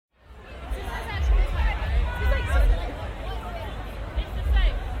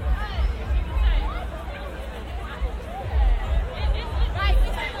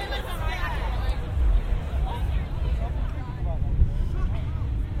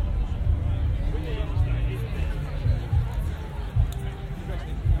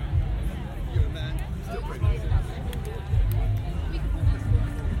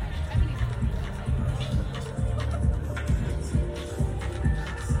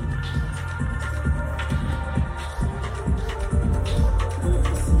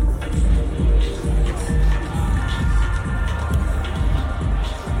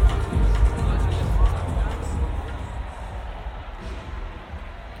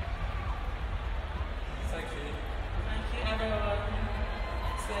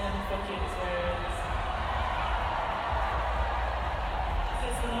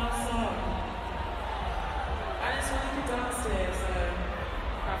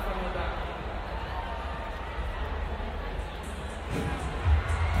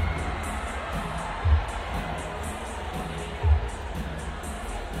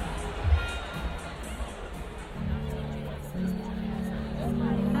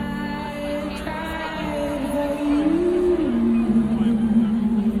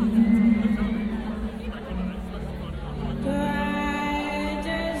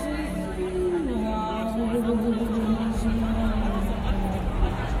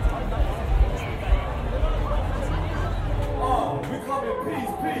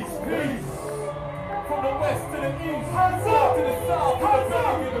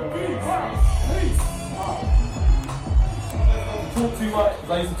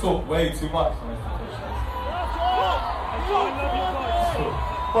I used to talk way too much.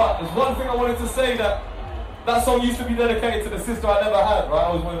 But there's one thing I wanted to say, that song used to be dedicated to the sister I never had, right? I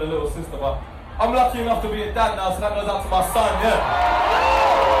always wanted a little sister, but I'm lucky enough to be a dad now, so that goes out to my son, yeah.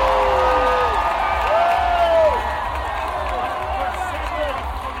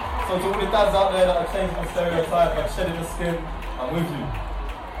 So to all the dads out there that are changing the stereotype, like shedding the skin, I'm with you.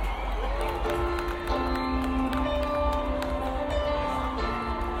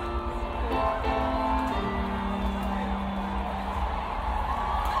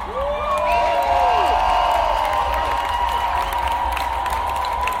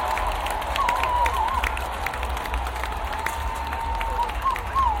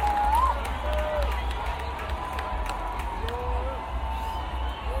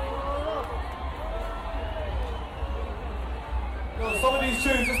 Some of these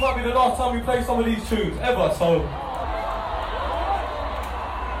tunes, this might be the last time we play some of these tunes, ever, so...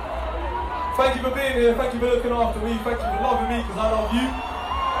 Thank you for being here, thank you for looking after me, thank you for loving me, because I love you.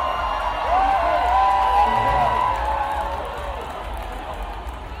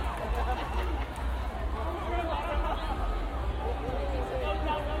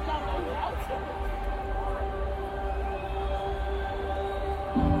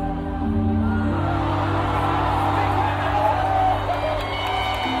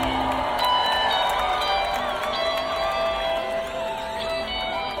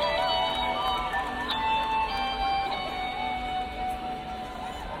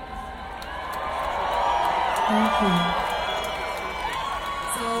 Thank you.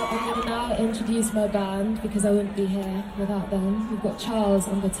 So I'm going to now introduce my band because I wouldn't be here without them. We've got Charles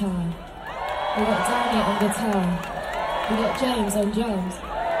on guitar. We've got Danny on guitar. We've got James on drums.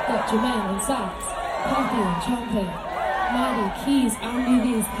 We've got Jermaine on sax. Poppy on trumpet. Maddie, keys and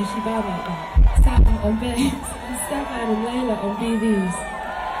BVs because she bad like that. Sam on bass. And Stefan and Layla on BVs.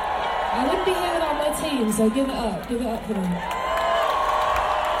 I wouldn't be here without my team, so give it up. Give it up for them.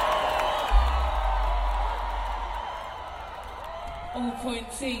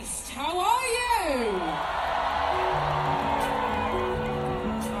 4Points East, how are you?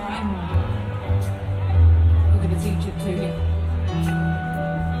 Alright. We're going to teach it to you.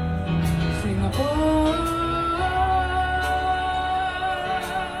 Sing a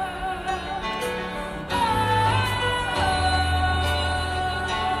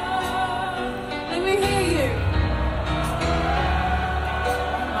Let me hear you.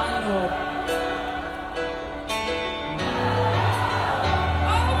 My Lord.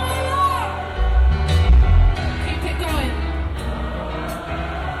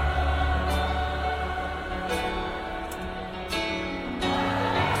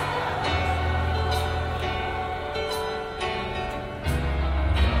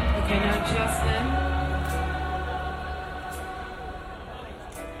 Justin.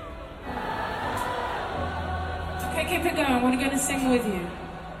 Okay, keep it going. We're going to sing with you.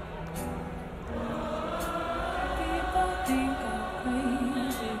 People think I'm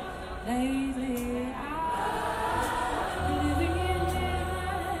crazy lately. I'm living in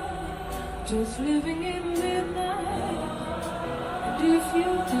midnight, just living in midnight. And if you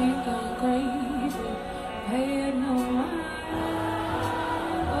think I'm crazy, pay it no mind.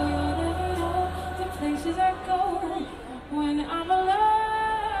 Places I go when I'm alone.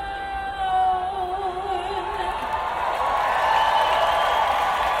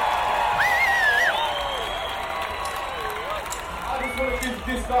 I just want to give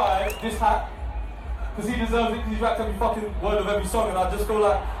this guy this hat because he deserves it, because he's rapped every fucking word of every song, and I just feel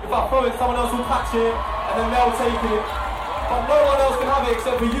like if I throw it, someone else will catch it and then they'll take it. But no one else can have it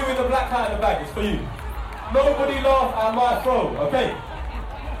except for you in the black hat in the bag. It's for you. Nobody laugh at my throw, okay?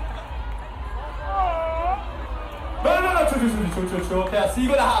 No, okay, I see you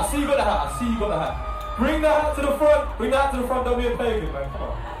got the hat, I see you got the hat, I see you got the hat. Bring the hat to the front, don't be a pagan, man, come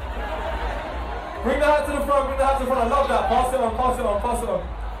on. Bring the hat to the front, I love that, pass it on.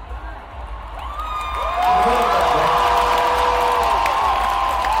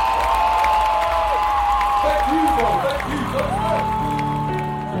 Thank you, bro, thank you, that's right.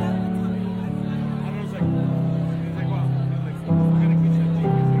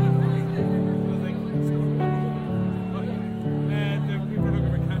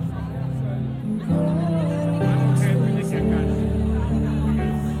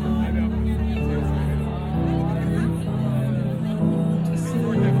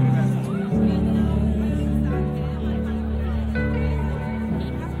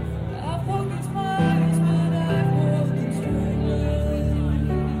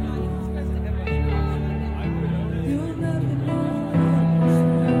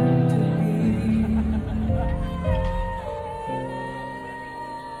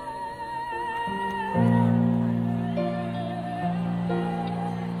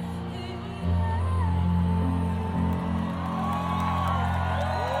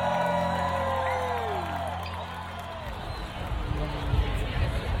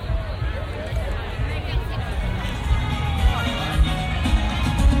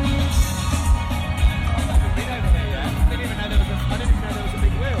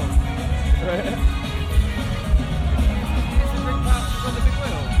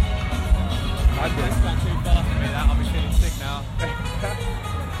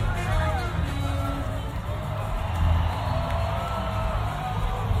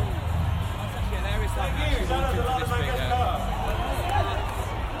 now.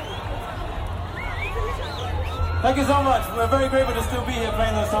 Thank you so much. We're very grateful to still be here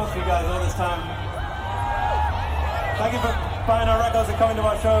playing those songs for you guys all this time. Thank you for buying our records and coming to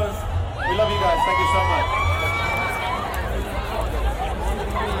our shows. We love you guys. Thank you so much.